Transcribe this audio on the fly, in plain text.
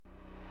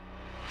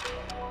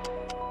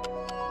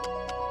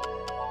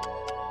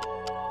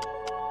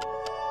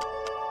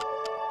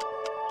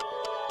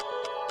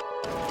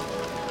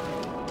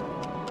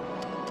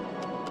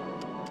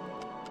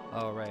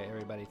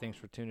Thanks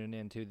for tuning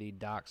in to the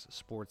Docs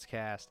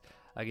Sportscast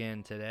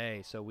again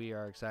today. So we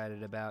are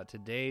excited about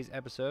today's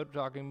episode.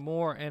 We're talking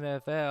more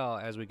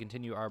NFL as we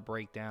continue our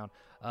breakdown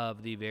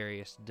of the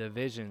various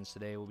divisions.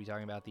 Today we'll be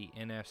talking about the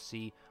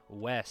NFC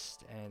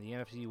West. And the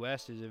NFC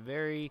West is a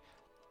very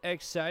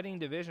exciting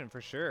division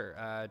for sure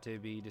to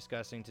be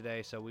discussing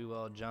today. So we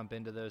will jump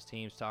into those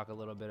teams, talk a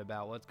little bit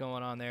about what's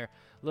going on there,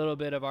 a little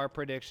bit of our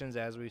predictions.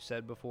 As we've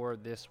said before,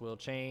 this will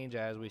change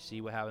as we see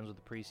what happens with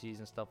the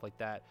preseason, stuff like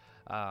that,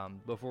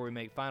 before we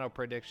make final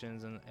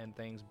predictions and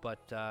things.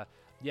 But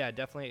yeah,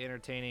 definitely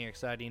entertaining,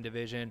 exciting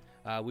division.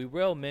 We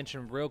will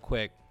mention real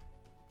quick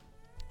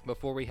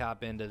before we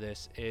hop into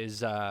this is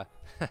the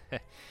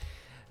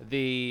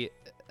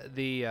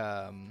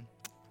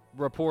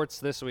reports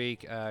this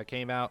week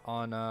came out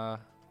on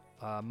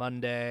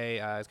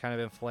Monday. It's kind of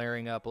been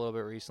flaring up a little bit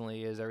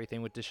recently, is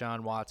everything with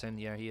Deshaun Watson.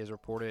 You know, he has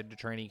reported to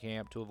training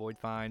camp to avoid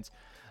fines.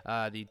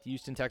 The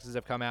Houston Texans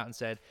have come out and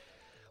said,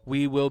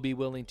 we will be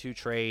willing to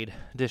trade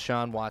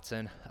Deshaun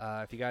Watson.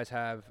 If you guys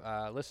have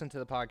listened to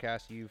the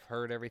podcast, you've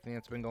heard everything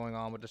that's been going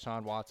on with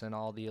Deshaun Watson,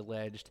 all the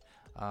alleged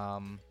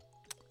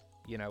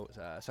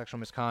sexual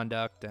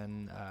misconduct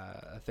and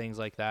things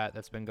like that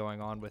that's been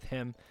going on with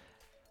him.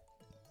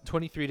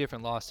 23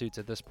 different lawsuits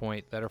at this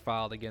point that are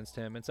filed against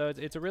him, and so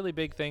it's a really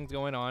big thing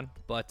going on.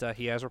 But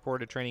he has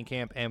reported training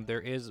camp, and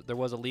there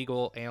was a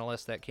legal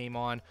analyst that came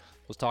on,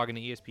 was talking to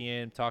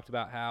ESPN, talked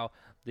about how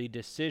the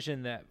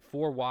decision that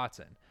for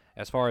Watson,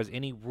 as far as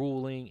any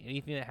ruling,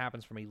 anything that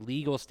happens from a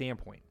legal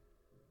standpoint,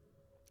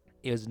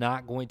 is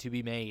not going to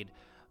be made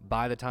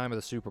by the time of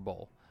the Super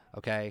Bowl.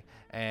 Okay,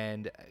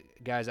 and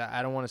guys,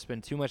 I don't want to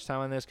spend too much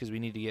time on this because we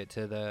need to get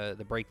to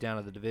the breakdown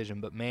of the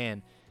division. But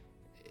man,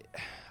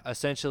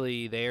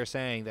 essentially, they are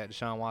saying that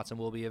Deshaun Watson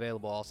will be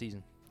available all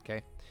season,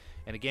 okay?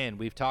 And again,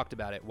 we've talked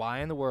about it. Why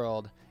in the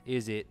world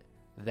is it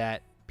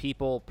that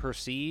people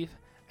perceive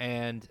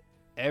and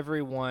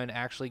everyone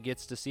actually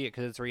gets to see it,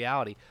 because it's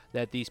reality,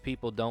 that these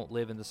people don't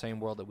live in the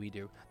same world that we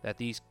do, that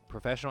these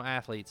professional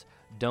athletes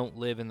don't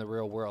live in the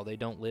real world. They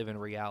don't live in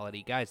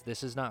reality. Guys,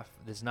 this is not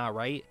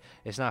right.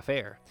 It's not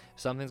fair.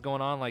 If something's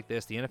going on like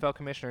this, the NFL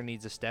commissioner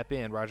needs to step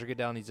in. Roger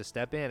Goodell needs to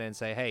step in and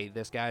say, hey,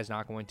 this guy's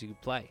not going to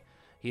play.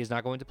 He is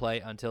not going to play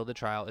until the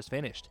trial is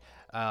finished.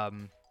 I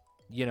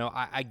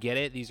get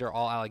it. These are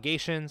all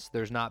allegations.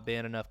 There's not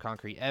been enough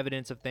concrete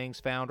evidence of things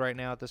found right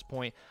now at this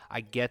point. I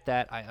get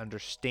that. I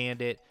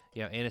understand it.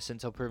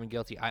 Innocent until proven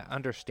guilty. I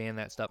understand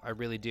that stuff. I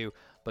really do.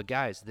 But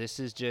guys, this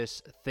is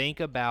just,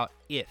 think about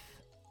if.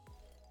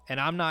 And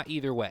I'm not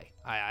either way.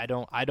 I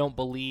don't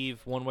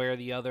believe one way or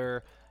the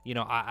other.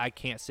 I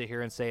can't sit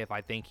here and say if I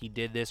think he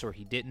did this or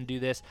he didn't do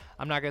this.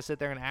 I'm not going to sit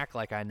there and act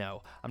like I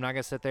know. I'm not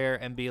going to sit there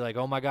and be like,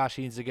 oh my gosh,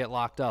 he needs to get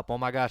locked up. Oh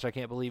my gosh, I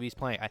can't believe he's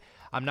playing.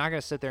 I'm not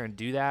going to sit there and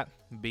do that,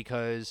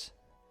 because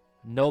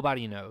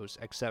nobody knows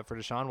except for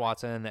Deshaun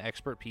Watson and the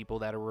expert people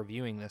that are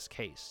reviewing this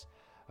case,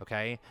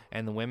 okay?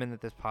 And the women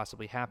that this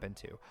possibly happened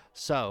to.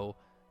 So,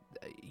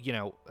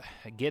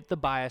 get the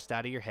bias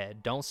out of your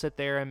head. Don't sit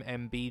there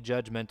and be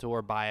judgmental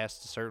or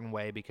biased a certain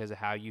way because of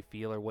how you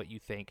feel or what you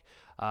think,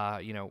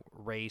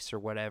 race or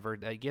whatever.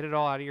 Get it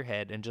all out of your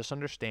head and just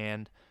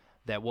understand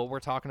that what we're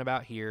talking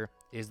about here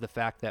is the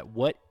fact that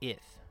what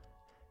if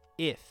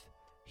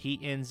he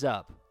ends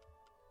up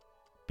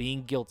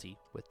being guilty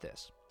with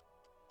this?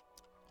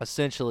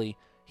 Essentially,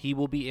 he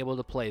will be able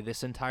to play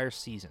this entire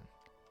season,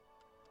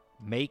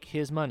 make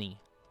his money,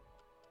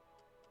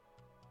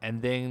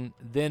 and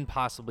then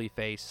possibly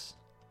face,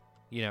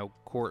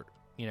 court,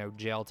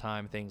 jail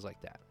time, things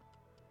like that.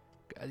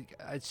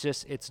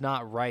 It's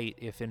not right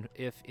if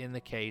in the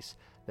case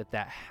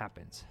that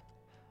happens,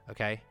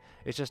 okay?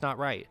 It's just not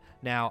right.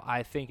 Now,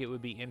 I think it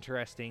would be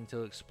interesting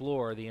to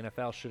explore, the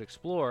NFL should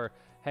explore,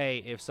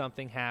 hey, if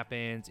something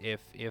happens,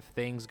 if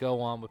things go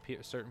on with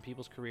certain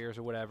people's careers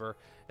or whatever,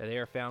 that they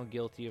are found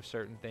guilty of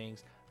certain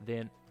things,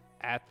 then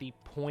at the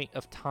point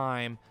of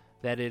time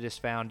that it is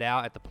found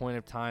out, at the point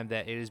of time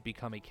that it has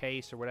become a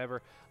case or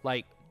whatever,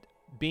 like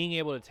being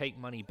able to take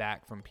money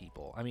back from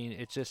people. I mean,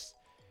 it's just,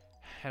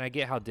 and I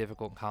get how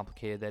difficult and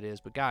complicated that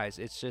is, but guys,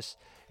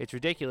 it's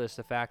ridiculous,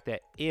 the fact that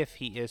if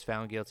he is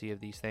found guilty of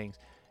these things,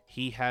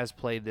 he has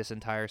played this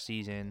entire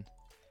season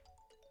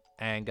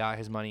and got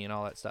his money and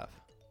all that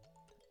stuff.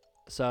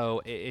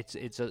 So it's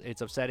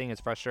upsetting. It's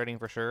frustrating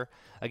for sure.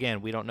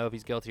 Again, we don't know if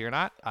he's guilty or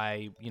not.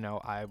 I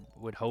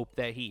would hope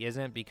that he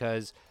isn't,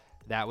 because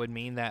that would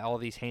mean that all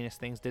these heinous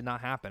things did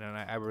not happen, and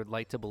I would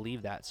like to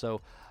believe that.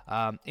 So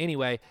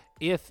anyway,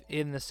 if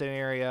in the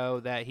scenario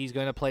that he's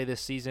going to play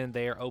this season,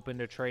 they are open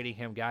to trading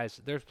him,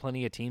 guys, there's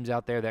plenty of teams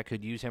out there that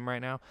could use him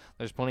right now.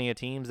 There's plenty of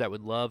teams that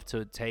would love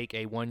to take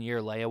a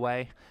 1-year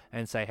layaway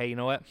and say, hey, you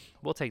know what?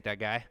 We'll take that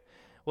guy.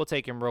 We'll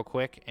take him real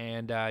quick,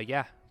 and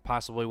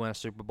possibly win a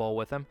Super Bowl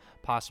with him,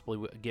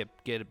 possibly get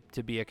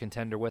to be a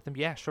contender with him.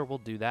 Yeah, sure, we'll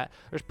do that.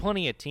 There's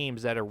plenty of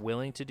teams that are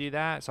willing to do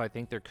that, so I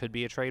think there could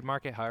be a trade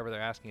market. However,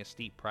 they're asking a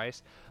steep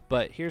price.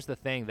 But here's the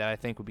thing that I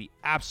think would be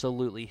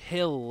absolutely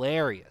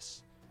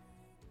hilarious.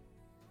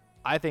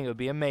 I think it would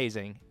be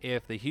amazing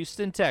if the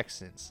Houston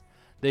Texans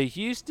The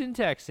Houston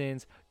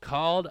Texans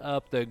called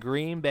up the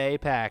Green Bay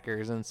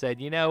Packers and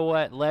said, you know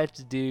what,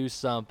 let's do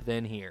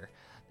something here.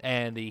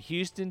 And the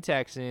Houston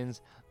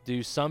Texans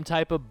do some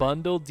type of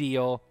bundle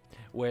deal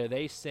where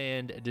they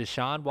send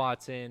Deshaun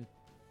Watson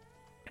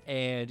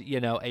and,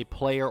 a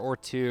player or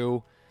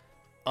two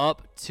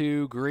up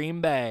to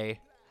Green Bay,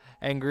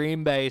 and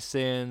Green Bay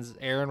sends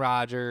Aaron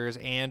Rodgers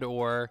and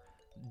or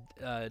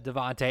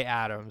Devontae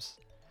Adams.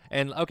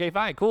 And, okay,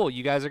 fine, cool.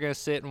 You guys are going to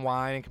sit and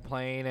whine and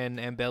complain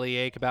and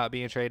bellyache about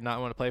being traded and not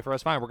want to play for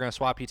us. Fine, we're going to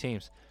swap you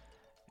teams.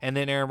 And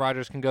then Aaron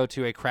Rodgers can go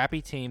to a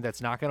crappy team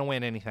that's not going to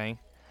win anything.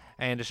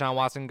 And Deshaun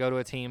Watson can go to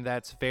a team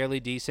that's fairly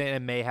decent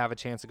and may have a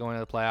chance of going to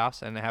the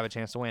playoffs and have a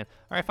chance to win.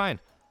 All right, fine.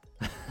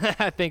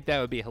 I think that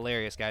would be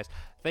hilarious, guys.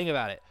 Think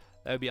about it.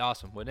 That would be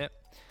awesome, wouldn't it?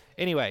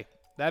 Anyway,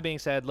 that being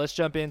said, let's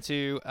jump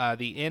into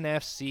the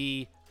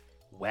NFC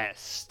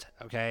West,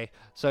 okay?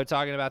 So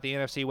talking about the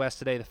NFC West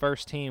today, the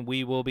first team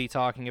we will be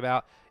talking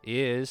about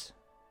is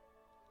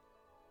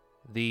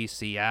the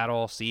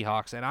Seattle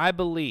Seahawks, and I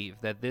believe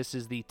that this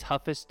is the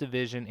toughest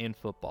division in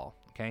football,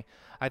 okay?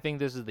 I think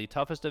this is the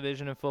toughest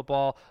division in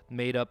football,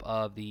 made up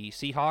of the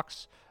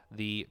Seahawks,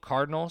 the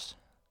Cardinals,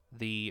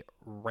 the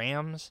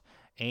Rams,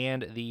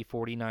 and the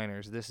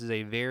 49ers. This is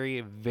a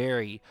very,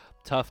 very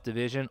tough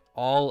division.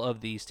 All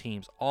of these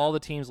teams, all the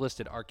teams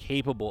listed are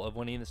capable of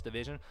winning this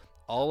division.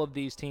 All of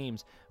these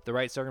teams, the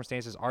right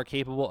circumstances, are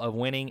capable of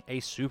winning a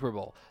Super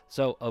Bowl.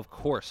 So, of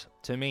course,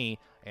 to me,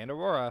 and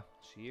Aurora,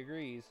 she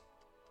agrees,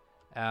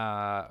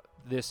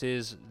 this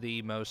is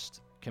the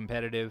most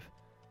competitive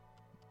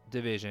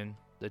division,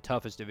 the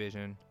toughest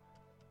division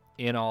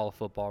in all of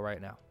football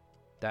right now.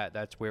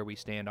 That's where we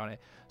stand on it.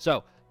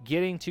 So,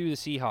 getting to the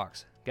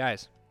Seahawks,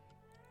 guys,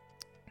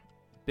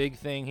 big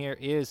thing here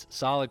is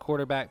solid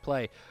quarterback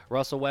play.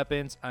 Russell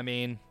Wilson,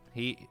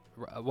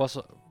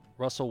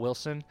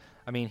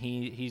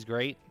 he's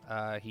great.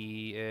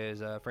 He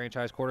is a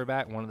franchise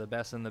quarterback, one of the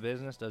best in the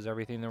business, does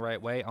everything the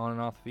right way on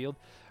and off the field.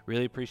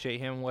 Really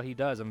appreciate him, what he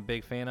does. I'm a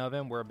big fan of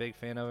him. We're a big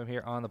fan of him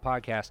here on the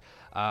podcast.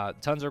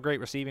 Tons of great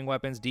receiving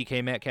weapons.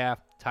 DK Metcalf,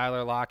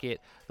 Tyler Lockett,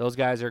 those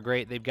guys are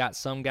great. They've got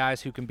some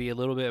guys who can be a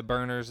little bit of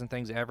burners and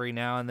things every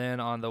now and then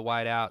on the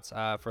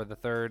wideouts for the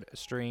third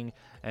string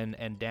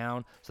and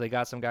down. So they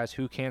got some guys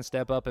who can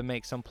step up and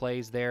make some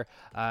plays there.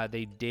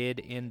 They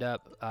did end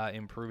up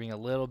improving a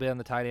little bit on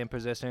the tight end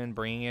position,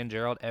 bringing in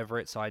Gerald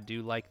Everett. So I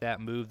do like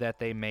that move that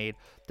they made.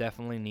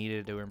 Definitely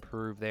needed to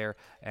improve there.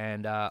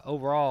 And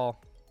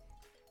overall,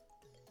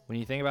 when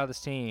you think about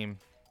this team,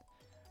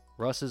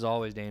 Russ is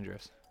always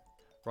dangerous.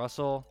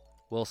 Russell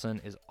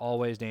Wilson is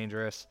always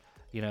dangerous.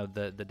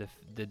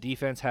 The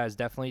defense has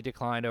definitely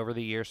declined over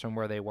the years from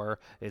where they were.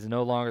 It's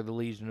no longer the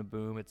Legion of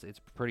Boom. It's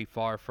pretty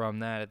far from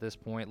that at this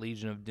point.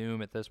 Legion of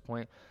Doom at this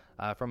point,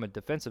 from a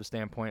defensive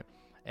standpoint.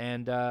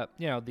 And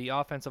the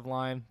offensive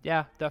line,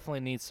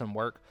 definitely needs some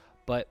work.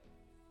 But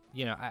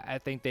I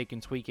think they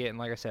can tweak it. And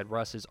like I said,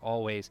 Russ is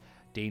always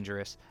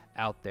dangerous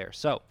out there.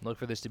 So look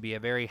for this to be a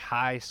very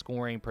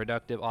high-scoring,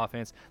 productive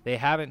offense. They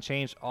haven't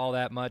changed all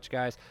that much,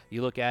 guys.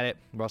 You look at it,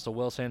 Russell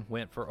Wilson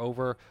went for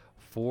over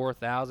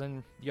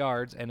 4,000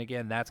 yards. And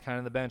again, that's kind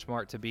of the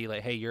benchmark to be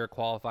like, hey, you're a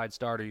qualified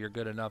starter. You're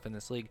good enough in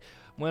this league.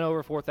 Went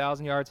over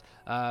 4,000 yards.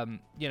 Did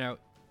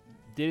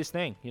his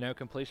thing.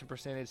 Completion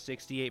percentage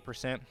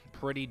 68%,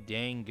 pretty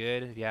dang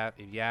good. If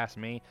you ask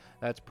me,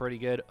 that's pretty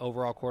good.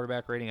 Overall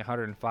quarterback rating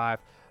 105.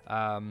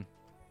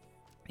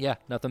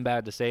 Nothing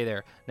bad to say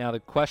there. Now, the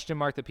question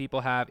mark that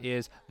people have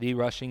is the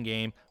rushing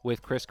game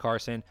with Chris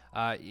Carson.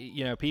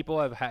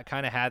 People have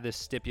kind of had this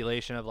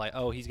stipulation of like,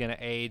 oh, he's going to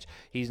age.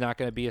 He's not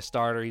going to be a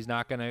starter. He's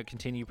not going to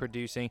continue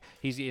producing.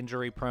 He's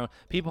injury prone.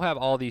 People have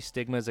all these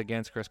stigmas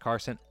against Chris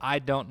Carson. I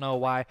don't know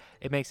why.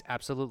 It makes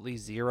absolutely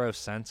zero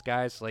sense,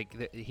 guys.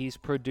 Like, he's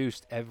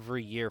produced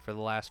every year for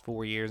the last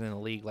 4 years in the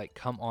league. Like,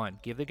 come on.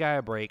 Give the guy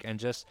a break and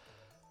just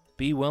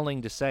be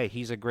willing to say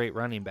he's a great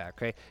running back,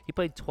 okay? He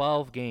played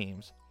 12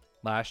 games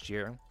last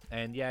year,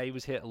 and he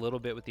was hit a little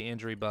bit with the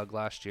injury bug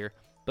last year,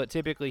 but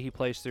typically he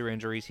plays through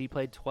injuries. He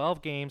played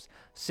 12 games,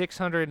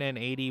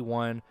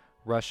 681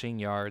 rushing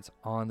yards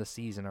on the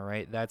season, all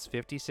right? That's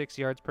 56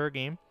 yards per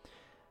game.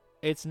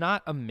 It's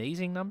not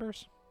amazing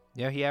numbers.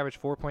 He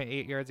averaged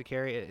 4.8 yards a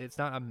carry. It's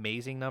not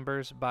amazing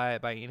numbers by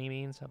any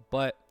means,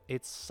 but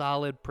it's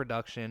solid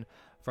production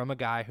from a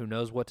guy who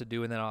knows what to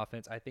do in that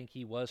offense. I think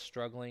he was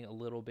struggling a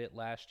little bit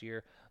last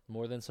year,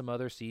 more than some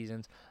other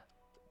seasons.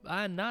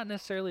 Not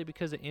necessarily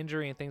because of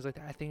injury and things like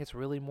that. I think it's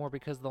really more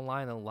because of the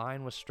line. The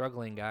line was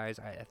struggling, guys.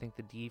 I think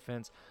the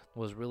defense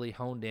was really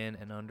honed in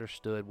and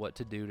understood what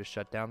to do to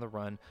shut down the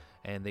run,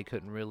 and they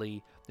couldn't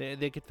really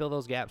they could fill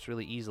those gaps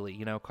really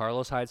easily.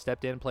 Carlos Hyde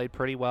stepped in, played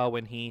pretty well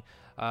when he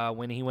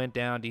went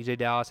down. DJ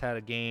Dallas had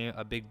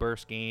a big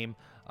burst game.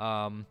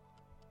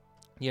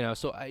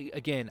 So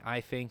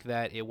I think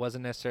that it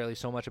wasn't necessarily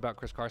so much about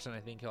Chris Carson. I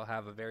think he'll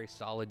have a very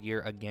solid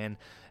year again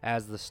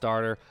as the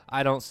starter.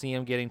 I don't see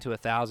him getting to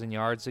 1,000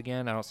 yards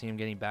again. I don't see him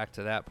getting back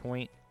to that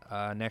point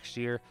next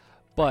year.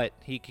 But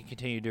he can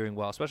continue doing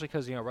well, especially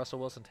because, Russell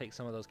Wilson takes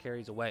some of those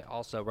carries away.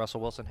 Also,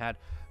 Russell Wilson had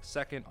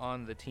second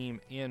on the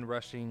team in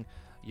rushing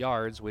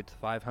yards with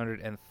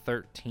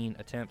 513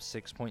 attempts,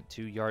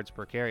 6.2 yards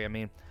per carry. I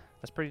mean,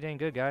 that's pretty dang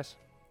good, guys.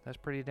 That's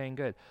pretty dang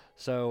good.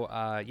 So,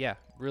 yeah,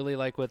 really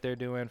like what they're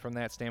doing from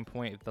that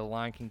standpoint. If the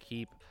line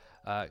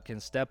can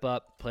step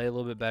up, play a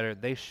little bit better,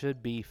 they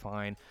should be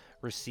fine.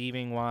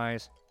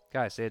 Receiving-wise,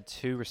 guys, they had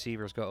 2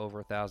 receivers go over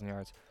 1,000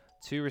 yards.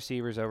 2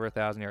 receivers over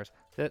 1,000 yards.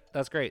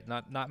 That's great.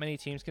 Not many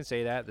teams can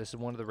say that. This is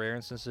one of the rare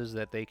instances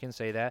that they can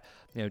say that.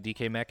 You know,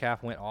 DK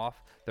Metcalf went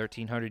off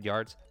 1,300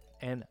 yards,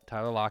 and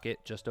Tyler Lockett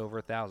just over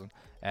 1,000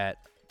 at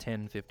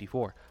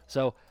 10:54.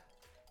 So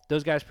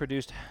those guys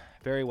produced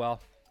very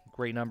well.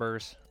 Great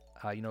numbers.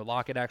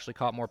 Lockett actually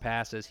caught more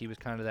passes. He was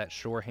kind of that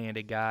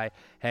sure-handed guy.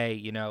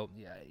 Hey,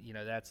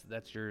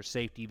 that's your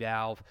safety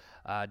valve.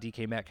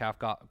 DK Metcalf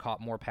caught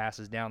more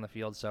passes down the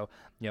field, so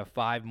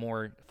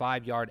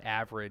 5-yard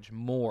average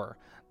more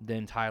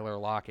than Tyler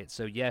Lockett.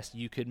 So yes,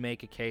 you could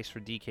make a case for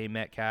DK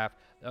Metcalf.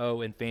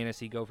 Oh, in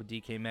fantasy, go for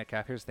DK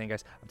Metcalf. Here's the thing,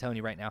 guys. I'm telling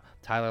you right now,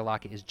 Tyler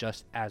Lockett is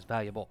just as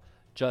valuable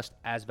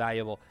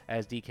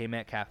as DK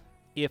Metcalf,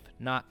 if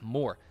not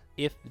more.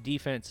 If the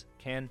defense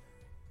can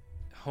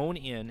hone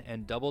in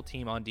and double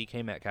team on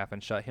DK Metcalf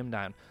and shut him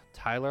down,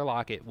 Tyler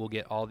Lockett will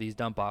get all these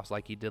dump offs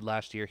like he did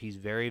last year. He's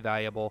very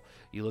valuable.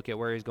 You look at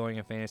where he's going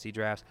in fantasy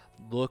drafts,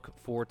 look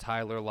for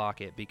Tyler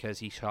Lockett because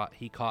he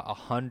caught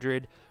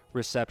 100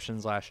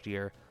 receptions last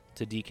year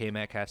to DK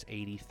Metcalf's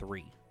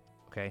 83.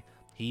 Okay,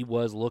 he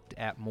was looked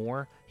at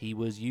more, he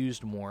was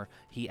used more.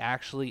 He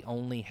actually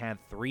only had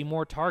 3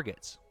 more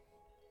targets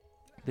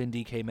than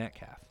DK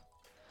Metcalf.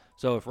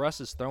 So if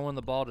Russ is throwing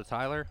the ball to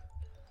Tyler,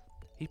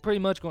 he's pretty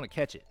much going to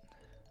catch it.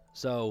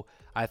 So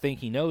I think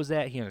he knows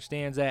that, he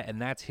understands that, and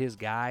that's his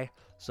guy.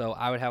 So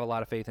I would have a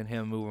lot of faith in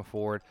him moving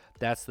forward.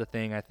 That's the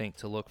thing I think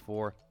to look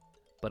for.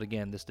 But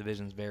again, this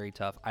division's very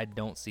tough. I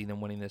don't see them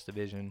winning this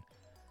division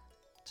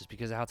just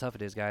because of how tough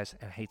it is, guys.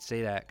 And I hate to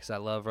say that because I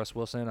love Russ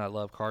Wilson, I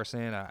love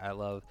Carson, I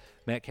love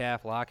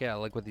Metcalf, Lockett. I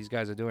like what these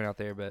guys are doing out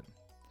there, but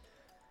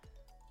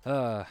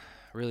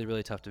really,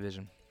 really tough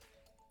division.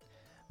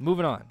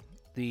 Moving on,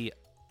 the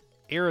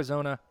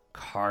Arizona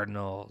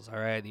Cardinals. All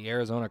right, the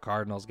Arizona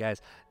Cardinals, guys.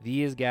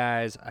 These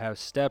guys have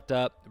stepped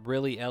up,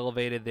 really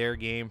elevated their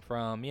game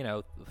from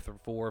 4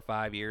 or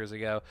 5 years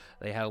ago.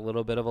 They had a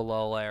little bit of a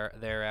lull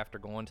there after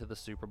going to the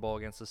Super Bowl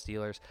against the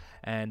Steelers,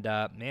 and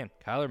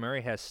Kyler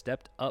Murray has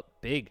stepped up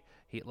big.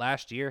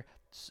 Last year,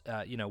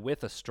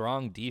 with a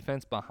strong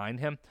defense behind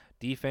him,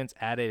 defense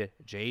added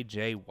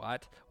J.J.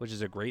 Watt, which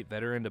is a great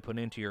veteran to put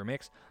into your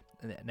mix.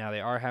 Now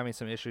they are having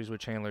some issues with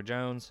Chandler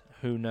Jones.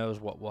 Who knows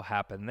what will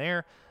happen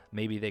there?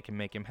 Maybe they can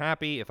make him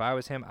happy. If I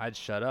was him, I'd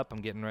shut up.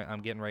 I'm getting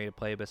ready to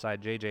play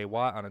beside J.J.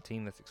 Watt on a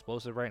team that's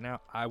explosive right now.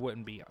 I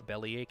wouldn't be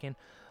belly aching,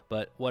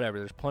 but whatever.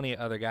 There's plenty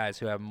of other guys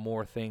who have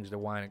more things to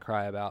whine and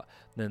cry about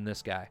than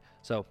this guy.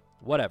 So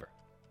whatever.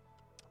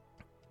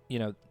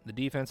 The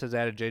defense has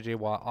added J.J.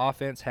 Watt.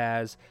 Offense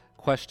has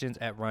questions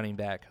at running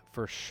back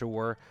for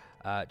sure.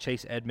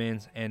 Chase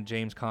Edmonds and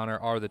James Conner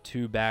are the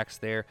 2 backs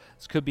there.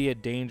 This could be a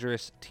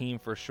dangerous team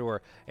for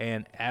sure.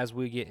 And as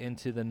we get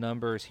into the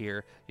numbers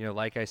here,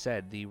 like I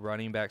said, the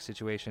running back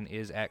situation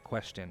is at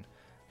question.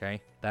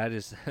 Okay,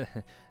 that's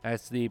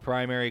the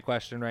primary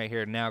question right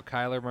here. Now,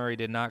 Kyler Murray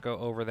did not go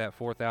over that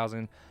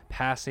 4,000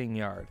 passing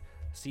yard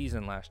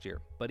season last year,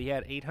 but he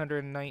had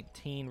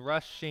 819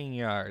 rushing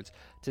yards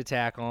to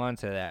tack on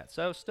to that.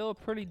 So still a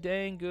pretty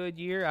dang good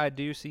year. I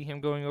do see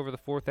him going over the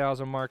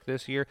 4,000 mark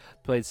this year.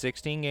 Played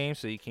 16 games,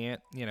 so you can't,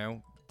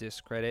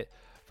 discredit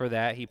for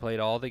that. He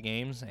played all the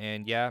games,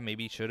 and yeah,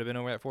 maybe he should have been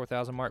over that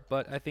 4,000 mark,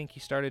 but I think he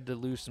started to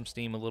lose some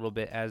steam a little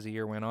bit as the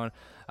year went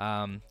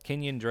on.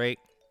 Kenyon Drake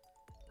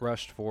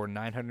rushed for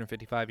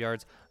 955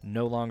 yards,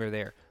 no longer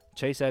there.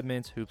 Chase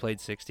Edmonds, who played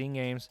 16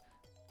 games,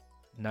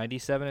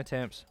 97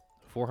 attempts,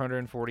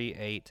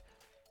 448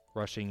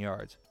 rushing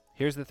yards.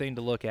 Here's the thing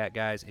to look at,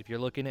 guys. If you're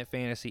looking at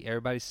fantasy,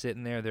 everybody's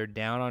sitting there. They're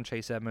down on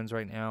Chase Edmonds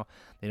right now.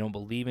 They don't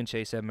believe in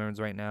Chase Edmonds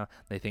right now.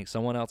 They think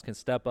someone else can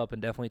step up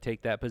and definitely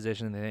take that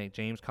position. They think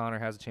James Conner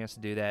has a chance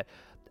to do that.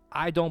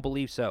 I don't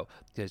believe so.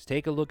 Because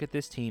take a look at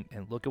this team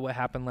and look at what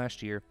happened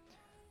last year.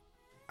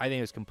 I think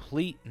it was a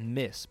complete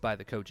miss by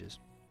the coaches.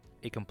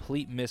 A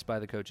complete miss by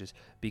the coaches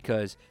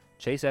because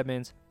Chase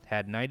Edmonds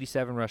had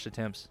 97 rush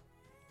attempts.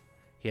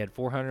 He had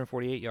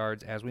 448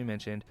 yards, as we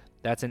mentioned.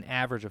 That's an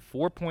average of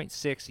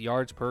 4.6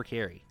 yards per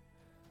carry.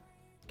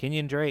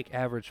 Kenyon Drake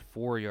averaged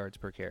 4 yards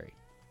per carry.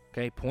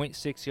 Okay,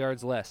 0.6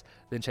 yards less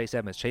than Chase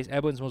Edmonds. Chase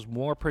Edmonds was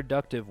more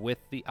productive with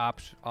the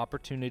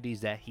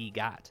opportunities that he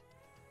got.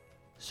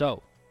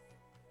 So,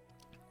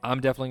 I'm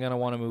definitely going to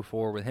want to move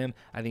forward with him.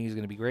 I think he's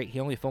going to be great.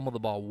 He only fumbled the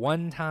ball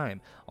 1 time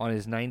on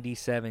his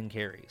 97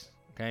 carries.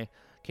 Okay,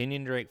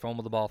 Kenyon Drake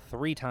fumbled the ball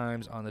 3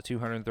 times on the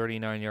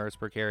 239 yards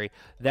per carry.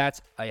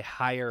 That's a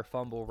higher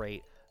fumble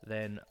rate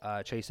than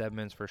Chase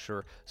Edmonds for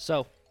sure.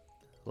 So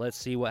let's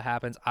see what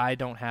happens. I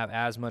don't have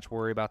as much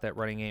worry about that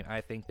running game.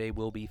 I think they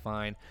will be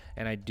fine,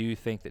 and I do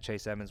think that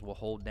Chase Edmonds will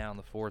hold down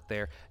the fort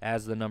there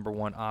as the number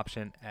 1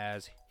 option,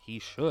 as he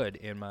should,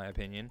 in my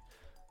opinion.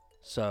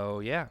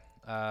 So, yeah.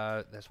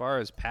 As far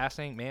as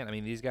passing, man, I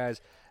mean, these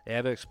guys They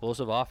have an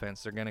explosive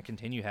offense. They're going to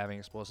continue having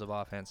explosive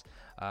offense.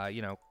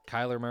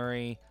 Kyler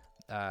Murray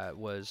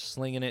was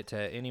slinging it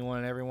to anyone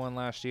and everyone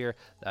last year.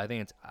 I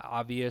think it's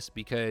obvious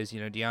because,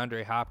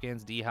 DeAndre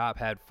Hopkins, D-Hop,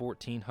 had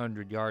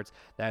 1,400 yards.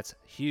 That's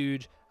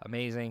huge,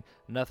 amazing.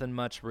 Nothing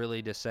much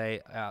really to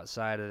say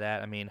outside of that.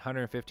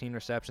 115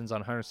 receptions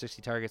on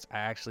 160 targets. I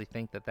actually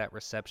think that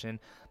reception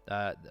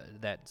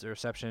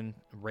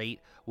rate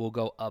will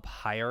go up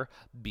higher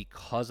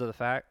because of the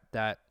fact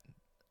that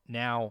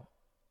now,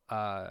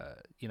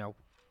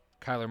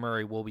 Kyler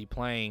Murray will be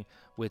playing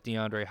with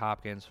DeAndre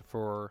Hopkins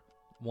for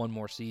one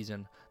more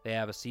season. They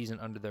have a season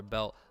under their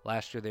belt.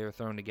 Last year they were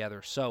thrown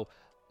together. So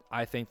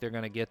I think they're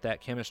going to get that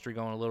chemistry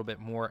going a little bit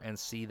more and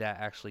see that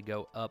actually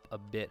go up a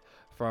bit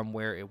from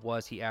where it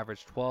was. He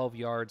averaged 12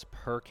 yards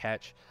per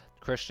catch.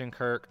 Christian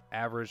Kirk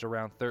averaged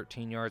around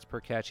 13 yards per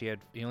catch. He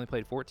only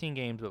played 14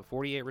 games, but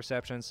 48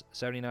 receptions,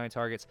 79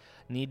 targets.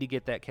 Need to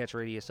get that catch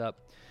ratio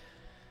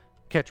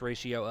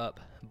up.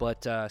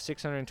 But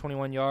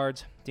 621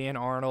 yards. Dan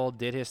Arnold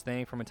did his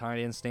thing from a tight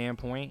end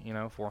standpoint.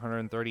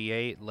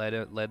 438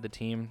 led the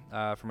team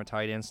from a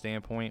tight end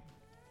standpoint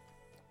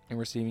in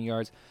receiving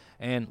yards.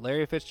 And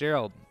Larry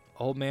Fitzgerald,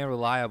 old man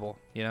reliable.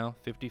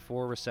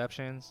 54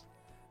 receptions,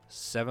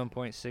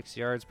 7.6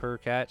 yards per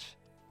catch.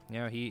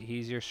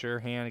 He's your sure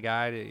hand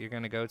guy that you're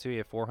going to go to. He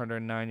had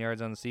 409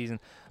 yards on the season.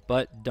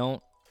 But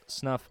don't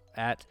snuff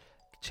at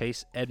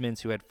Chase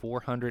Edmonds, who had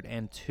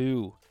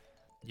 402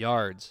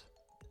 yards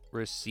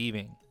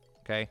receiving.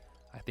 Okay,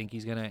 I think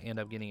he's going to end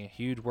up getting a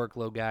huge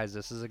workload, guys.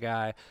 This is a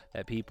guy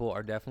that people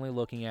are definitely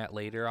looking at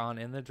later on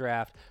in the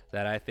draft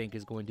that I think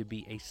is going to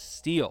be a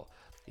steal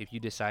if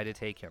you decide to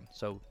take him.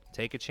 So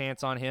take a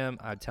chance on him.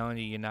 I'm telling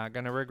you, you're not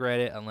going to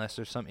regret it unless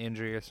there's some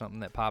injury or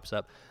something that pops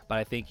up. But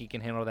I think he can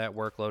handle that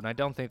workload. And I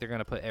don't think they're going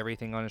to put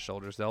everything on his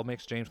shoulders. They'll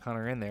mix James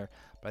Conner in there.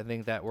 But I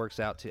think that works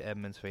out to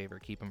Edmonds' favor.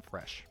 Keep him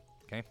fresh.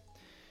 Okay.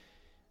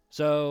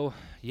 So,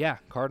 yeah,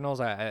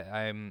 Cardinals,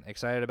 I'm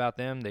excited about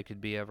them. They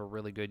could have a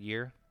really good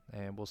year,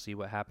 and we'll see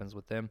what happens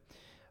with them.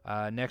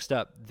 Next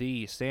up,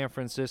 the San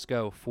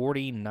Francisco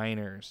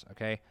 49ers,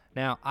 okay?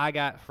 Now, I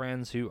got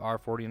friends who are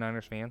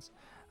 49ers fans.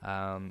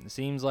 It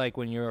seems like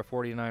when you're a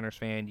 49ers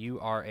fan, you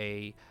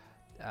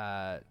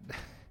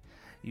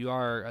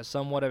are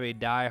somewhat of a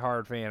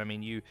die-hard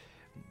fan.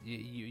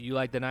 You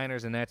like the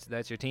Niners, and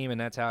that's your team, and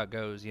that's how it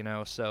goes,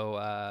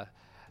 So,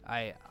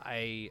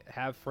 I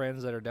have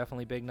friends that are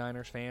definitely big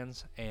Niners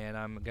fans, and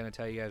I'm going to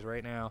tell you guys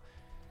right now,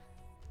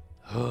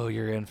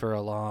 you're in for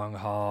a long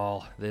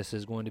haul. This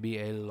is going to be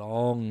a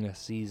long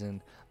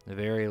season, a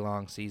very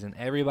long season.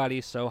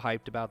 Everybody's so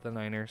hyped about the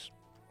Niners.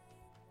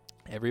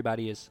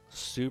 Everybody is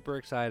super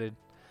excited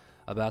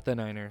about the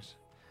Niners.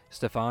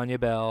 Stephania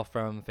Bell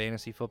from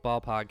Fantasy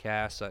Football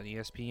Podcast on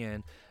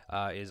ESPN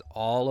is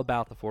all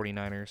about the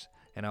 49ers,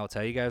 and I'll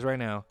tell you guys right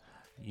now,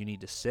 you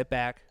need to sit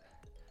back,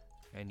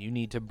 and you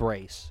need to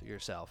brace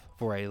yourself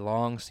for a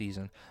long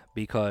season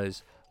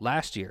because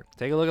last year,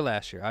 take a look at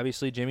last year.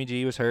 Obviously, Jimmy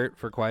G was hurt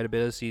for quite a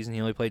bit of the season.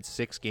 He only played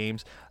 6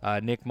 games.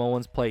 Nick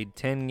Mullins played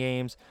 10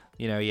 games.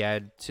 He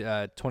had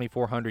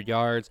 2,400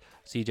 yards.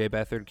 C.J.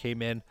 Beathard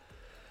came in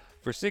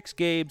for 6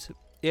 games.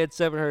 He had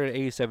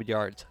 787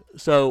 yards.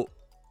 So,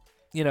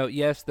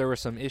 yes, there were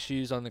some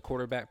issues on the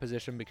quarterback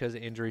position because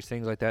of injuries,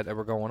 things like that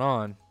were going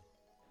on.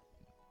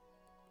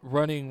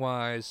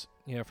 Running-wise,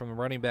 from a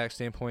running back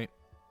standpoint,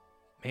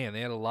 man,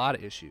 they had a lot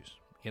of issues,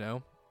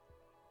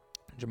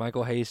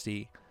 Jermichael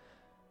Hasty,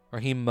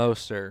 Raheem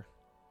Mostert,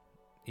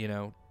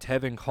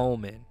 Tevin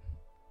Coleman.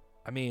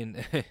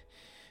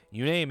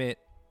 You name it,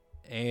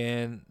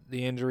 and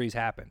the injuries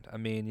happened.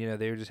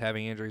 They were just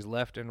having injuries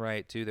left and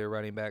right to their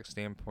running back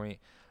standpoint,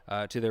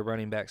 to their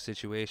running back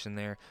situation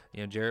there.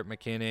 Jarrett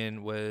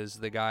McKinnon was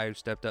the guy who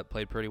stepped up,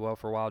 played pretty well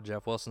for a while.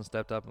 Jeff Wilson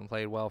stepped up and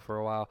played well for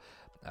a while.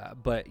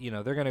 But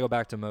they're going to go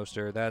back to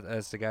Mostert.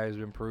 That's the guy who's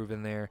been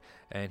proven there,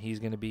 and he's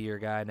going to be your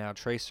guy. Now,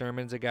 Trey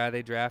Sermon's a guy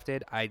they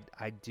drafted. I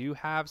do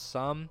have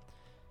some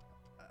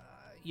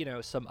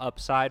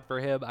upside for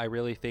him. I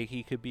really think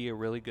he could be a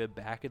really good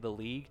back of the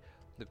league.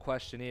 The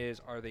question is,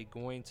 are they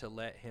going to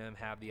let him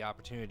have the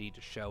opportunity to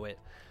show it?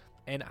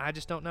 And I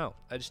just don't know.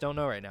 I just don't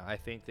know right now. I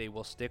think they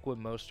will stick with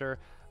Mostert.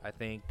 I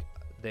think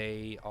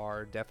they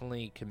are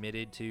definitely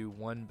committed to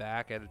one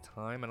back at a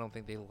time. I don't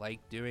think they like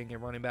doing a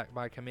running back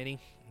by committee.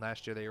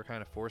 Last year they were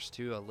kind of forced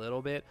to a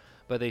little bit,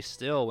 but they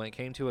still, when it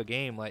came to a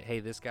game, like,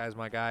 hey, this guy's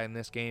my guy in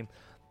this game.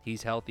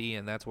 He's healthy,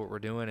 and that's what we're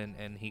doing,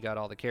 and he got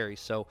all the carries.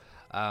 So,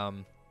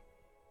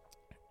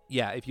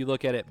 if you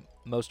look at it,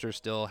 Mostert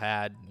still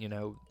had,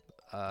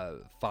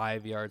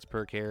 5 yards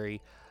per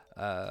carry.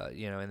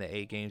 In the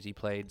 8 games he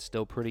played,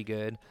 still pretty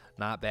good.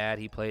 Not bad.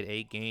 He played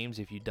 8 games.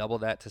 If you double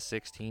that to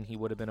 16, he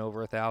would have been over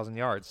 1,000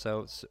 yards.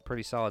 So it's a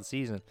pretty solid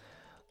season.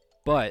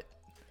 But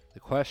the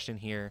question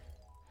here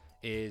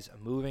is,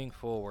 moving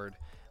forward,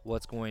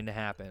 what's going to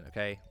happen?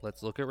 Okay,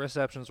 let's look at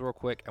receptions real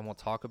quick, and we'll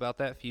talk about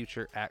that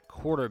future at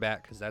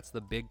quarterback because that's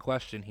the big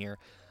question here.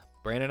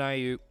 Brandon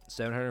Ayuk,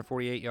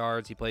 748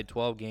 yards. He played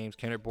 12 games.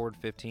 Kendrick Bourne,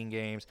 15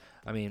 games.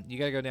 I mean, you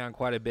got to go down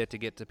quite a bit to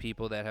get to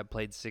people that have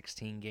played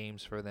 16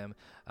 games for them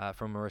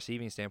from a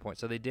receiving standpoint.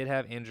 So they did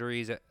have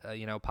injuries,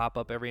 pop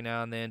up every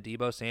now and then.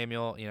 Deebo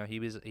Samuel, he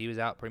was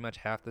out pretty much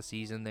half the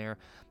season there,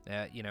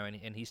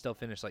 and he still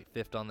finished like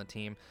 5th on the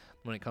team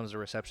when it comes to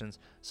receptions.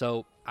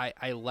 So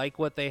I like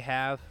what they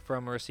have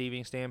from a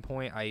receiving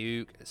standpoint.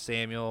 Ayuk,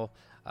 Samuel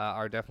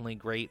are definitely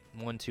great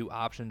 1-2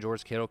 option.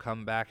 George Kittle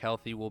coming back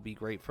healthy will be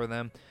great for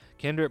them.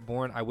 Kendrick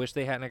Bourne, I wish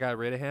they hadn't got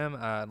rid of him,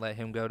 let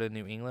him go to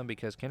New England,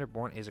 because Kendrick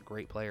Bourne is a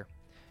great player.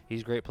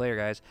 He's a great player,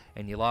 guys,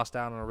 and you lost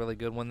out on a really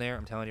good one there.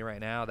 I'm telling you right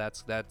now,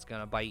 that's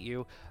going to bite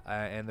you,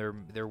 and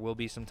there will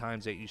be some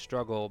times that you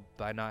struggle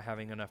by not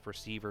having enough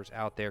receivers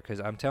out there, because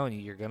I'm telling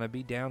you, you're going to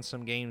be down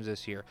some games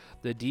this year.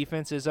 The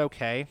defense is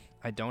okay.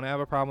 I don't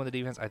have a problem with the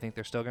defense. I think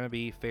they're still going to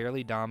be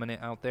fairly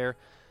dominant out there,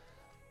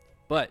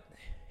 but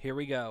here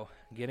we go,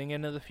 getting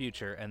into the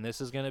future, and this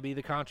is going to be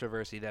the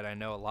controversy that I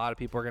know a lot of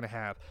people are going to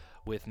have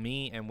with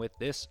me and with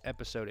this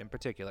episode in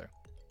particular.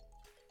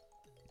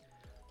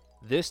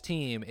 This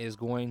team is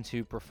going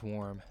to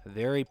perform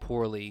very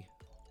poorly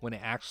when it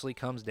actually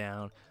comes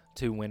down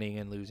to winning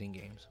and losing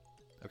games.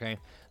 Okay?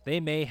 They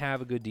may have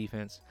a good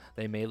defense.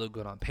 They may look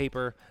good on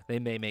paper. They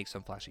may make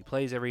some flashy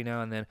plays every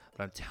now and then.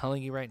 But I'm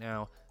telling you right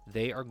now,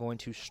 they are going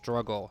to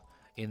struggle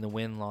in the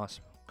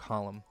win-loss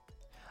column.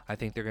 I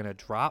think they're going to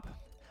drop.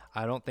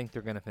 I don't think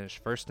they're going to finish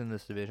first in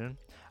this division.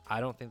 I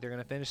don't think they're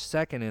going to finish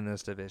second in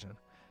this division.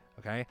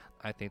 Okay?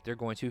 I think they're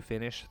going to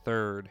finish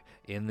third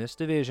in this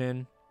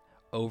division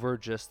over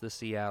just the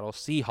Seattle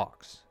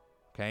Seahawks.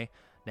 Okay?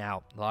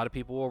 Now, a lot of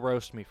people will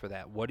roast me for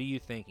that. What are you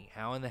thinking?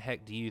 How in the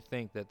heck do you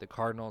think that the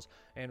Cardinals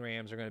and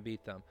Rams are going to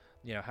beat them?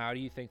 How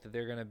do you think that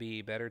they're going to be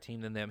a better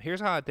team than them?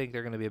 Here's how I think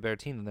they're going to be a better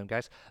team than them,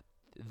 guys.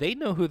 They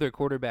know who their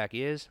quarterback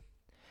is,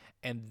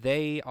 and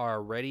they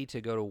are ready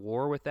to go to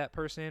war with that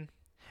person,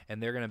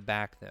 and they're going to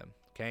back them.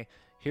 Okay?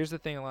 Here's the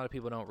thing a lot of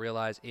people don't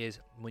realize is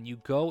when you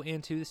go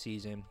into the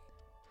season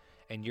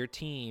and your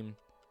team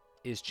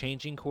is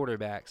changing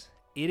quarterbacks,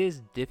 it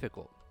is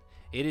difficult.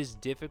 It is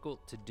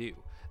difficult to do.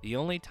 The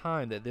only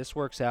time that this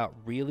works out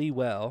really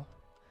well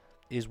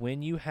is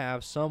when you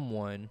have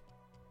someone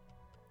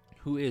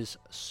who is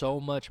so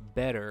much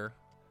better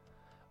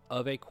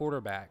of a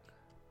quarterback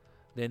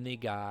than the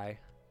guy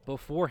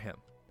before him,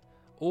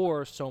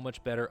 or so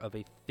much better of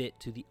a fit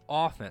to the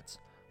offense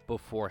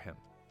before him,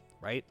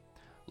 right?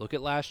 Look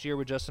at last year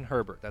with Justin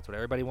Herbert. That's what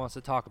everybody wants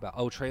to talk about.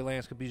 Oh, Trey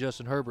Lance could be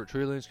Justin Herbert.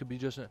 Trey Lance could be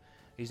Justin.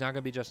 He's not going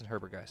to be Justin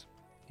Herbert, guys.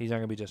 He's not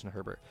going to be Justin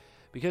Herbert.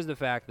 Because of the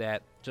fact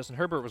that Justin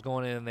Herbert was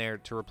going in there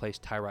to replace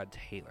Tyrod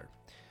Taylor.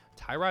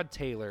 Tyrod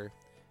Taylor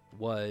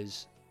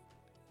was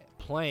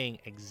playing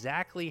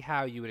exactly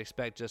how you would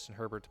expect Justin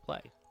Herbert to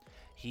play.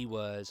 He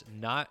was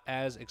not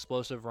as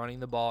explosive running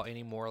the ball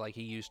anymore like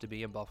he used to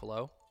be in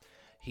Buffalo.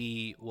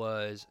 He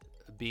was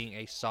being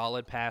a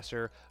solid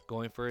passer,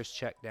 going for his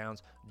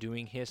checkdowns,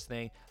 doing his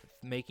thing,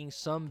 making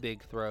some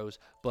big throws,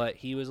 but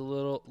he was a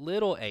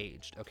little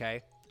aged,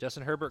 okay?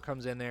 Justin Herbert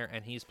comes in there,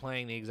 and he's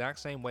playing the exact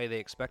same way they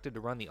expected to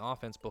run the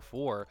offense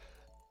before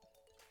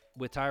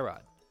with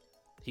Tyrod.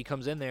 He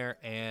comes in there,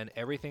 and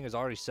everything is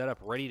already set up,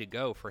 ready to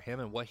go for him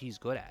and what he's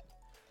good at.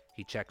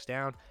 He checks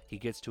down. He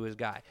gets to his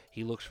guy.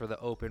 He looks for the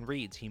open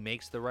reads. He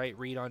makes the right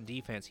read on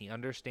defense. He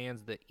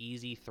understands the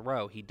easy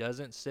throw. He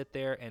doesn't sit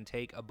there and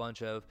take a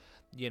bunch of,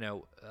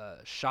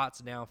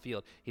 shots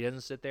downfield. He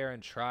doesn't sit there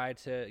and try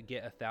to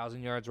get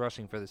 1,000 yards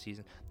rushing for the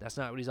season. That's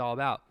not what he's all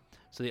about.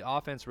 So the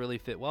offense really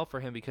fit well for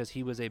him because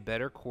he was a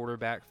better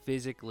quarterback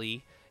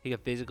physically. He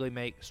could physically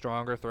make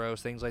stronger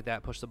throws, things like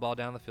that, push the ball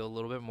down the field a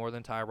little bit more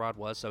than Tyrod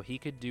was. So he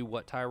could do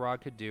what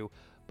Tyrod could do,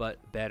 but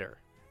better.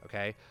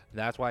 Okay?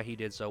 That's why he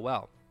did so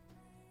well.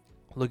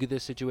 Look at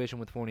this situation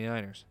with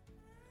 49ers.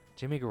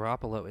 Jimmy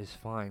Garoppolo is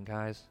fine,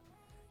 guys.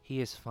 He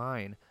is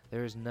fine.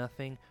 There is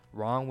nothing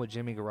wrong with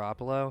Jimmy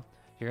Garoppolo.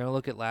 You're going to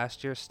look at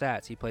last year's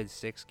stats. He played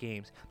 6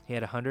 games. He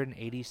had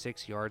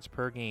 186 yards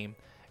per game.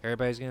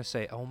 Everybody's going to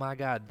say, oh my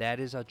God, that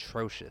is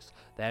atrocious.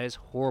 That is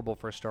horrible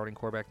for a starting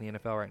quarterback in the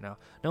NFL right now.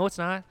 No, it's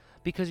not,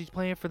 because he's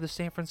playing for the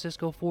San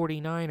Francisco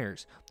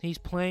 49ers. He's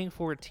playing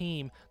for a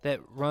team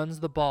that runs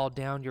the ball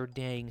down your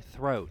dang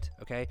throat,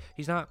 okay?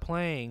 He's not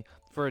playing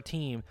for a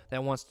team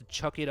that wants to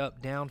chuck it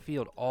up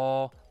downfield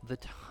all the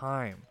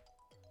time.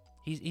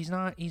 He's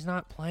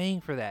not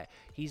playing for that.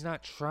 He's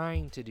not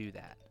trying to do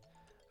that.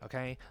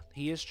 Okay?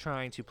 He is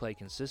trying to play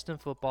consistent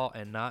football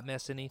and not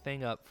mess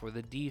anything up for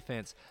the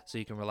defense so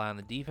you can rely on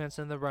the defense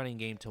and the running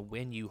game to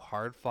win you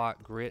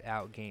hard-fought,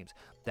 grit-out games.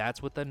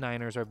 That's what the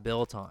Niners are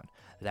built on.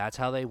 That's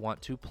how they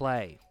want to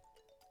play.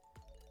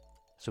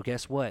 So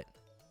guess what?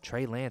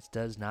 Trey Lance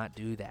does not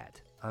do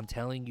that. I'm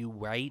telling you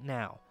right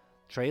now,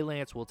 Trey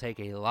Lance will take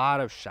a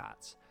lot of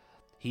shots.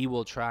 He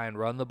will try and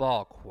run the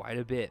ball quite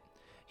a bit.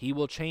 He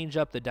will change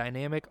up the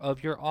dynamic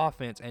of your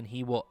offense, and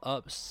he will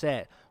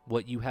upset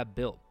what you have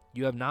built.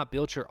 You have not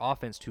built your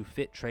offense to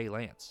fit Trey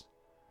Lance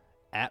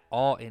at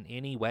all in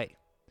any way.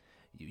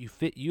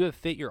 You have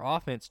fit your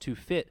offense to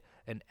fit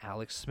an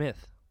Alex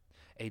Smith,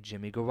 a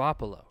Jimmy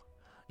Garoppolo,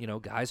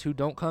 guys who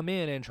don't come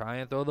in and try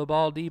and throw the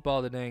ball deep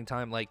all the dang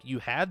time. Like, you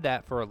had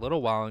that for a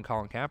little while in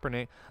Colin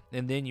Kaepernick,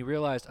 and then you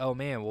realized, oh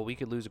man, well, we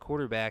could lose a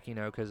quarterback,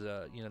 because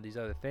these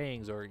other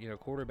things, or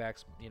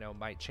quarterbacks,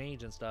 might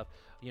change and stuff.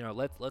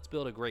 Let's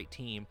build a great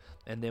team,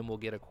 and then we'll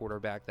get a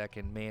quarterback that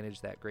can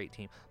manage that great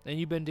team. And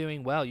you've been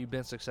doing well. You've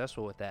been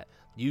successful with that.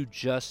 You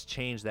just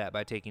changed that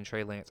by taking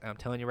Trey Lance. And I'm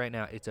telling you right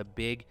now, it's a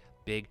big,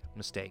 big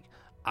mistake.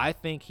 I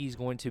think he's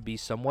going to be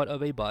somewhat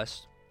of a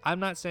bust. I'm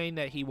not saying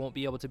that he won't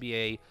be able to be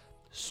a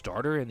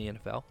starter in the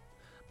NFL,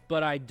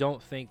 but I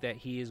don't think that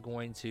he is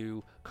going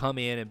to come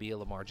in and be a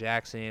Lamar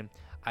Jackson.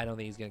 I don't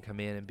think he's going to come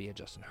in and be a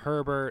Justin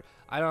Herbert.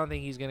 I don't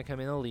think he's going to come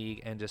in the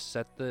league and just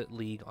set the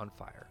league on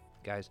fire.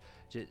 Guys,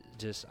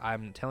 just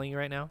I'm telling you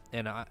right now,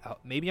 and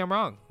maybe I'm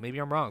wrong. Maybe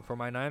I'm wrong. For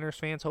my Niners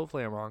fans,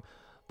 hopefully I'm wrong.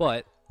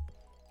 But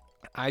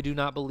I do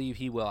not believe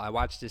he will. I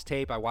watched his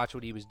tape. I watched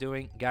what he was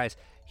doing. Guys,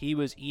 he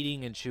was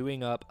eating and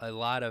chewing up a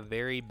lot of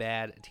very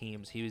bad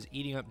teams. He was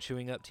eating up and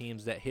chewing up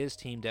teams that his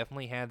team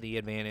definitely had the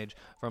advantage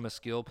from a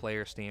skill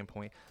player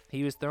standpoint.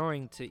 He was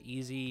throwing to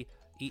easy.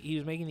 He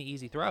was making the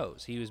easy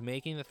throws. He was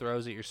making the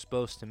throws that you're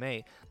supposed to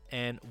make.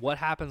 And what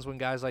happens when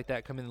guys like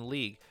that come in the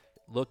league?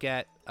 Look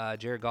at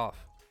Jared Goff.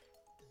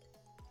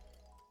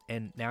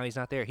 And now he's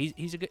not there. He's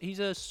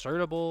a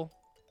certable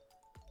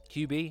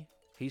QB.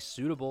 He's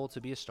suitable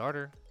to be a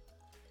starter.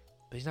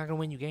 But he's not going to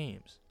win you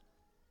games.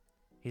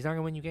 He's not going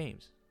to win you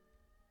games.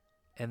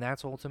 And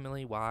that's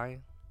ultimately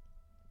why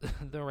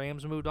the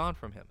Rams moved on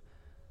from him.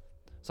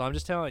 So I'm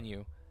just telling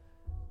you,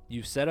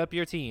 you've set up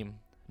your team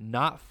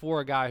not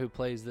for a guy who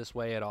plays this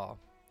way at all.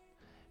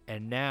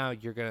 And now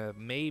you're going to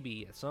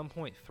maybe at some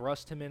point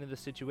thrust him into the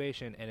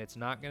situation, and it's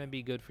not going to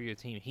be good for your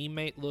team. He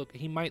might look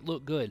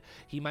good.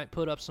 He might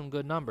put up some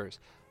good numbers.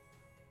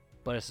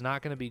 But it's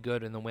not going to be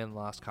good in the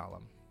win-loss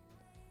column.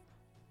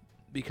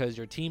 Because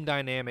your team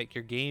dynamic,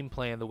 your game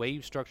plan, the way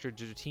you've structured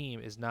your team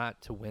is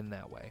not to win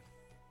that way.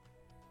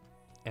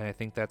 And I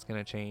think that's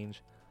going to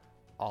change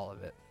all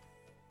of it.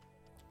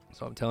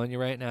 So I'm telling you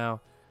right now,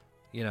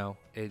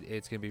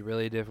 it's going to be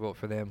really difficult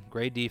for them.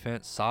 Great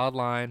defense, solid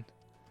line.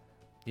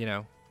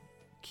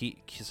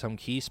 Some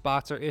key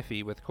spots are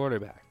iffy with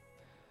quarterback.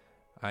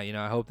 I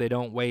hope they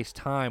don't waste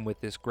time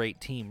with this great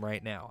team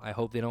right now. I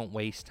hope they don't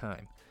waste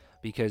time.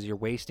 Because you're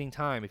wasting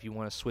time if you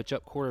want to switch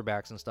up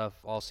quarterbacks and stuff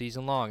all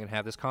season long and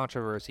have this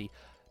controversy.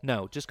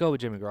 No, just go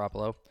with Jimmy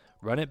Garoppolo.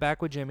 Run it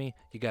back with Jimmy.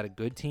 You got a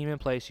good team in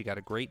place. You got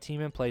a great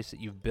team in place that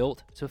you've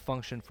built to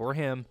function for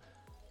him.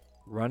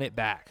 Run it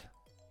back.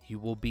 You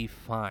will be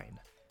fine.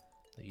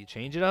 If you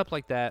change it up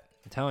like that,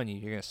 I'm telling you,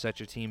 you're going to set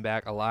your team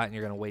back a lot and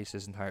you're going to waste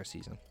this entire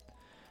season.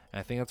 And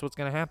I think that's what's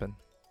going to happen,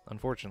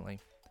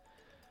 unfortunately.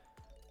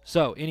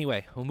 So,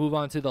 anyway, we'll move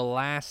on to the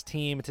last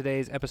team in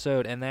today's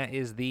episode, and that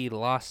is the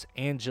Los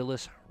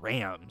Angeles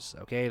Rams.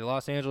 Okay, the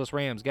Los Angeles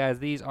Rams. Guys,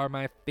 these are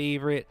my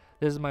favorite.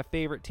 This is my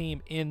favorite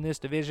team in this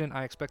division.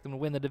 I expect them to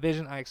win the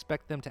division. I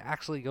expect them to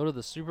actually go to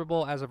the Super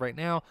Bowl as of right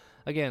now.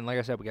 Again, like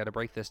I said, we got to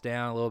break this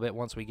down a little bit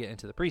once we get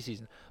into the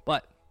preseason.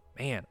 But,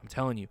 man, I'm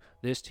telling you,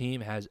 this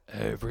team has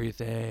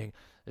everything.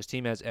 This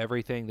team has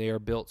everything. They are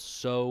built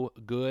so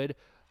good.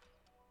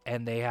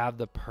 And they have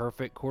the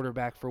perfect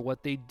quarterback for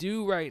what they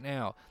do right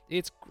now.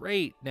 It's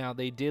great. Now,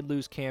 they did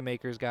lose Cam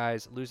Akers,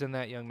 guys. Losing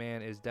that young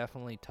man is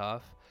definitely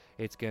tough.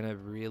 It's going to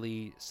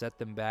really set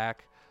them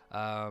back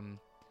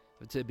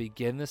to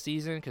begin the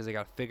season because they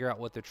got to figure out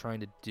what they're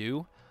trying to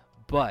do.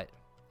 But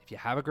if you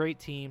have a great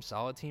team,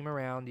 solid team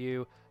around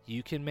you,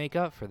 you can make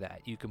up for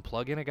that. You can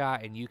plug in a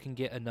guy and you can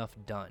get enough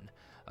done.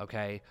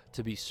 Okay,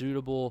 to be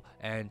suitable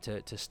and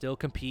to still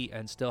compete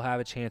and still have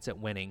a chance at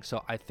winning.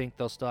 So I think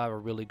they'll still have a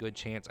really good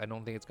chance. I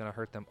don't think it's going to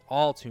hurt them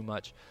all too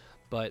much,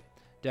 but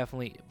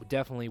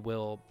definitely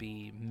will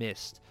be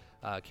missed.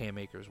 Cam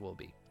Akers will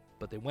be.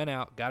 But they went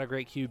out, got a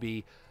great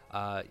QB,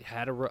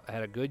 had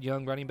a good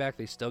young running back.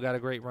 They still got a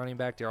great running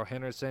back, Darrell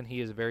Henderson. He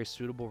is a very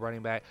suitable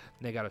running back.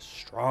 And they got a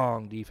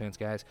strong defense,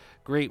 guys.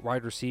 Great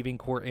wide receiving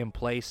core in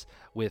place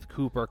with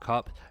Cooper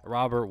Kupp,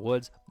 Robert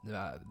Woods.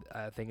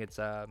 I think it's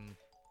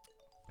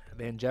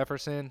Van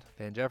Jefferson,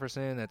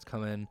 that's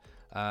coming,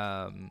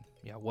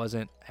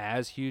 wasn't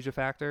as huge a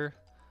factor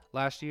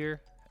last year.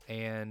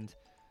 And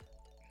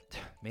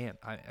man,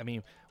 I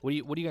mean, what are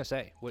you gonna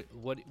say? What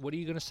are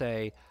you gonna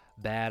say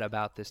bad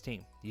about this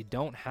team? You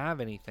don't have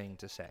anything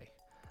to say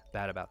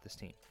bad about this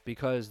team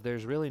because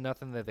there's really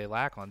nothing that they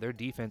lack on. Their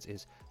defense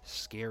is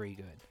scary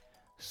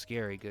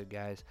good,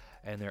 guys,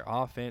 and their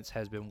offense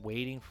has been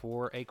waiting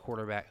for a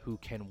quarterback who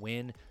can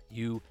win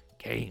you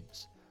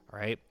games. All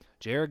right.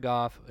 Jared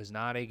Goff is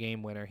not a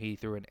game winner. He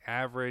threw an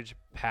average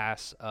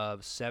pass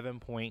of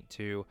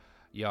 7.2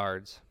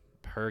 yards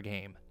per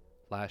game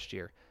last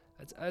year.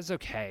 That's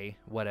okay,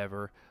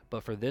 whatever.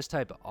 But for this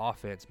type of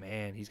offense,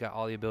 man, he's got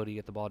all the ability to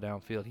get the ball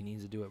downfield. He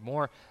needs to do it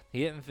more.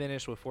 He didn't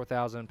finish with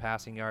 4,000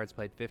 passing yards,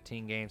 played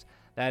 15 games.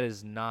 That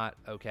is not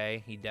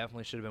okay. He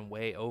definitely should have been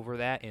way over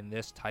that in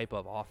this type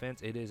of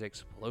offense. It is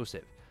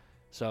explosive.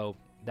 So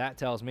that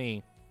tells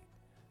me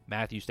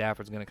Matthew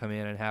Stafford's going to come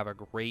in and have a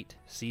great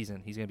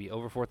season. He's going to be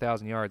over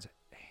 4,000 yards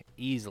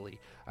easily.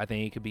 I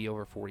think he could be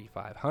over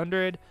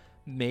 4,500,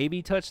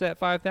 maybe touch that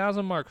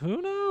 5,000 mark.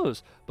 Who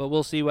knows? But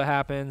we'll see what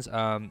happens.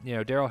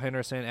 Darrell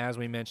Henderson, as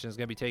we mentioned, is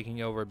going to be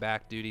taking over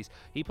back duties.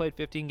 He played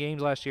 15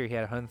 games last year. He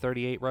had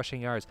 138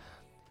 rushing yards.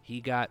 He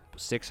got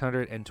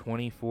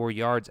 624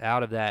 yards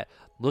out of that.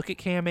 Look at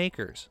Cam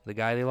Akers, the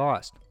guy they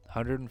lost.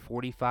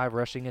 145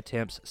 rushing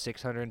attempts,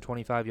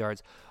 625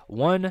 yards.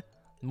 One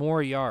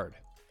more yard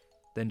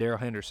than Darrell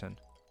Henderson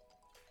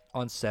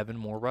on 7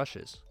 more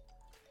rushes.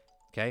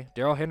 Okay?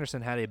 Darrell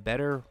Henderson had a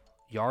better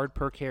yard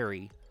per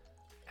carry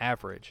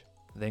average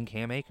than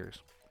Cam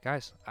Akers.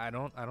 Guys, I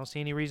don't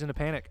see any reason to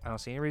panic. I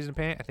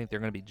think they're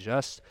going to be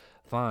just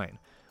fine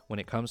when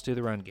it comes to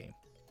the run game.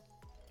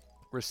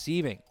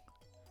 Receiving.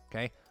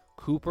 Okay?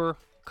 Cooper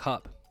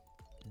Kupp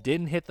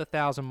didn't hit the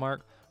 1,000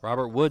 mark.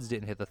 Robert Woods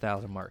didn't hit the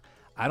 1,000 mark.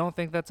 I don't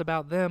think that's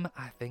about them.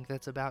 I think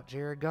that's about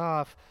Jared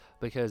Goff,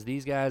 because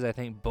these guys, I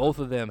think both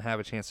of them have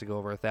a chance to go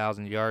over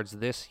 1,000 yards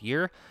this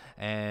year,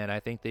 and I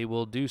think they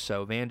will do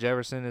so. Van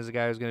Jefferson is a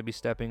guy who's going to be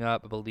stepping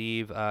up. I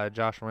believe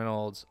Josh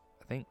Reynolds,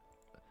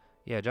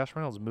 Josh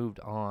Reynolds moved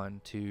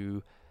on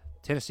to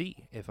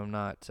Tennessee, if I'm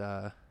not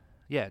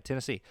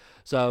Tennessee.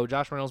 So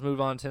Josh Reynolds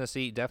moved on to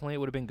Tennessee. Definitely it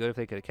would have been good if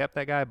they could have kept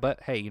that guy.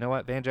 But, hey, you know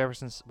what? Van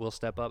Jefferson will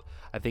step up.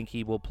 I think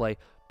he will play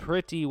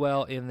pretty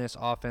well in this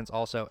offense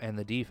also. And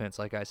the defense,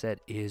 like I said,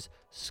 is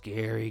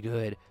scary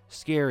good.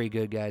 Scary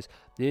good, guys.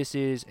 This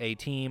is a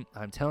team,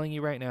 I'm telling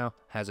you right now,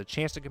 has a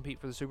chance to compete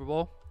for the Super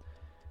Bowl.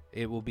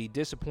 It will be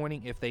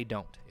disappointing if they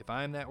don't. If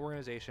I'm that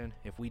organization,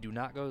 if we do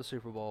not go to the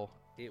Super Bowl,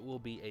 it will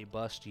be a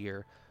bust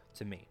year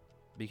to me.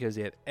 Because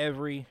they have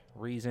every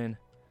reason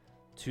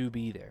to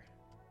be there.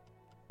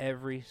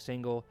 Every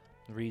single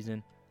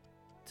reason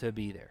to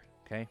be there,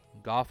 okay?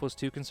 Goff was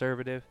too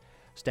conservative.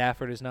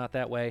 Stafford is not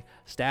that way.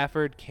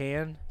 Stafford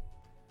can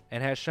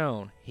and has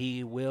shown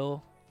he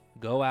will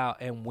go out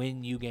and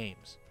win you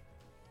games.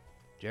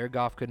 Jared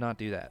Goff could not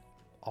do that.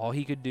 All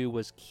he could do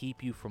was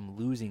keep you from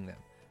losing them,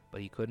 but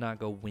he could not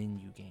go win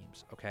you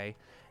games, okay?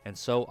 And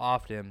so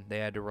often they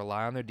had to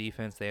rely on their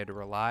defense. They had to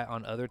rely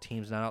on other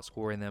teams not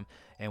outscoring them.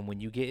 And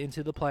when you get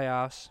into the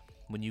playoffs,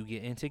 when you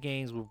get into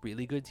games with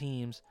really good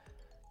teams,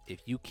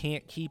 if you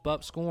can't keep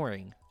up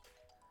scoring,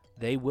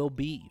 they will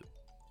beat you,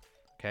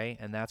 okay?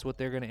 And that's what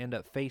they're going to end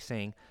up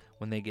facing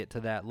when they get to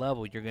that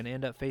level. You're going to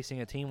end up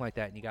facing a team like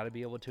that, and you got to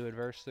be able to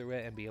adverse through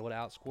it and be able to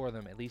outscore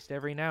them at least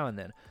every now and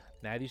then.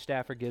 Matthew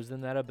Stafford gives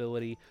them that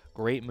ability.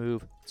 Great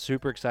move.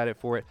 Super excited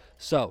for it.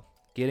 So,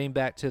 getting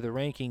back to the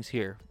rankings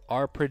here,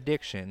 our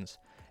predictions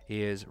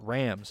is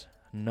Rams,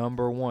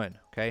 number 1,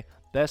 okay?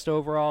 Best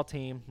overall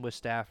team with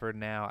Stafford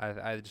now.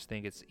 I just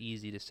think it's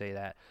easy to say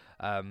that.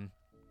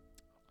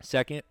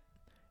 Second,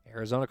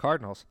 Arizona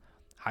Cardinals.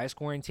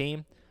 High-scoring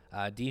team.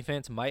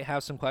 Defense might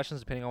have some questions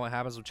depending on what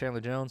happens with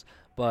Chandler Jones,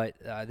 but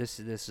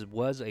this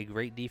was a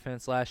great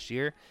defense last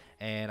year,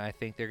 and I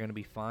think they're going to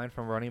be fine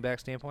from a running back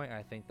standpoint.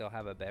 I think they'll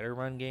have a better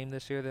run game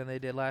this year than they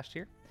did last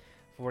year.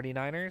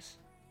 49ers,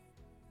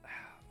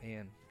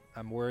 man,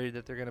 I'm worried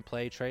that they're going to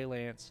play Trey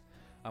Lance.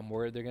 I'm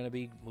worried they're going to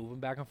be moving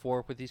back and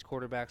forth with these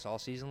quarterbacks all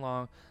season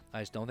long.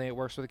 I just don't think it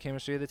works for the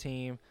chemistry of the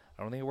team.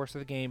 I don't think it works for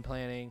the game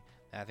planning.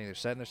 I think they're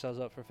setting themselves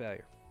up for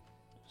failure.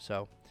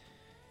 So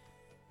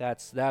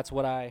that's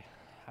what I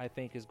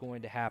think is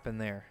going to happen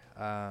there.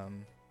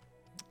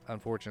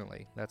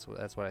 Unfortunately, that's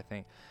what I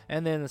think.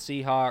 And then the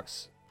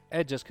Seahawks,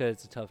 just because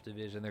it's a tough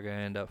division, they're going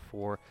to end up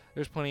 4.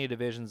 There's plenty of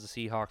divisions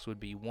the Seahawks would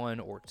be 1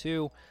 or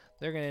 2.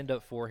 They're going to end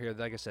up 4 here.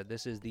 Like I said,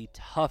 this is the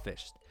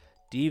toughest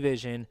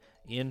division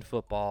in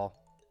football.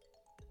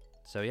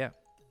 So, yeah.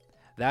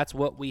 That's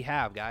what we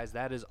have, guys.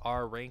 That is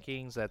our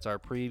rankings. That's our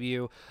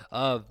preview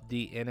of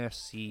the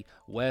NFC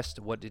West.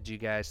 What did you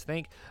guys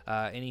think?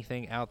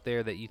 Anything out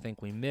there that you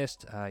think we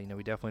missed?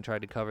 We definitely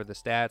tried to cover the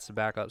stats to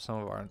back up some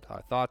of our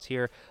thoughts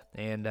here.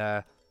 And,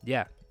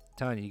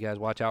 telling you guys,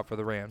 watch out for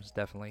the Rams,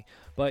 definitely.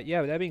 But, yeah,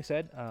 with that being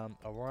said,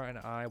 Aurora and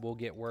I will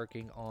get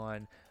working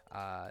on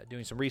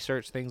doing some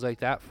research, things like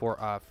that,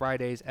 for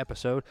Friday's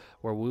episode,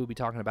 where we will be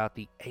talking about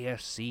the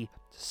AFC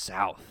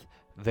South.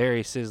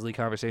 Very sizzly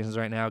conversations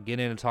right now. Get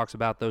in and talks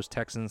about those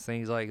Texans,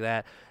 things like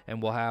that,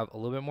 and we'll have a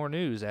little bit more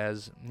news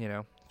as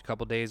a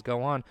couple days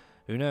go on.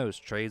 Who knows?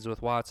 Trades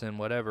with Watson,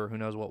 whatever. Who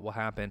knows what will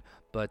happen?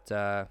 But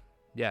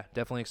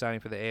definitely exciting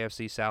for the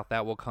AFC South.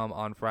 That will come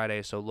on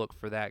Friday, so look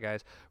for that,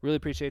 guys. Really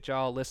appreciate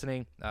y'all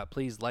listening.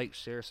 Please like,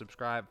 share,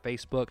 subscribe.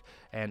 Facebook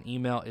and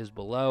email is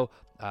below.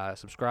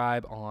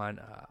 Subscribe on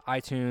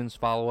iTunes.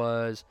 Follow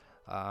us.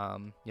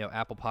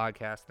 Apple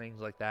Podcasts, things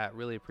like that.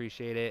 Really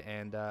appreciate it,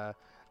 and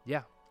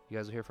you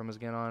guys will hear from us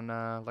again on,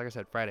 like I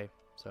said, Friday.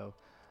 So,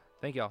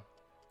 thank y'all.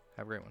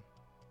 Have a great one.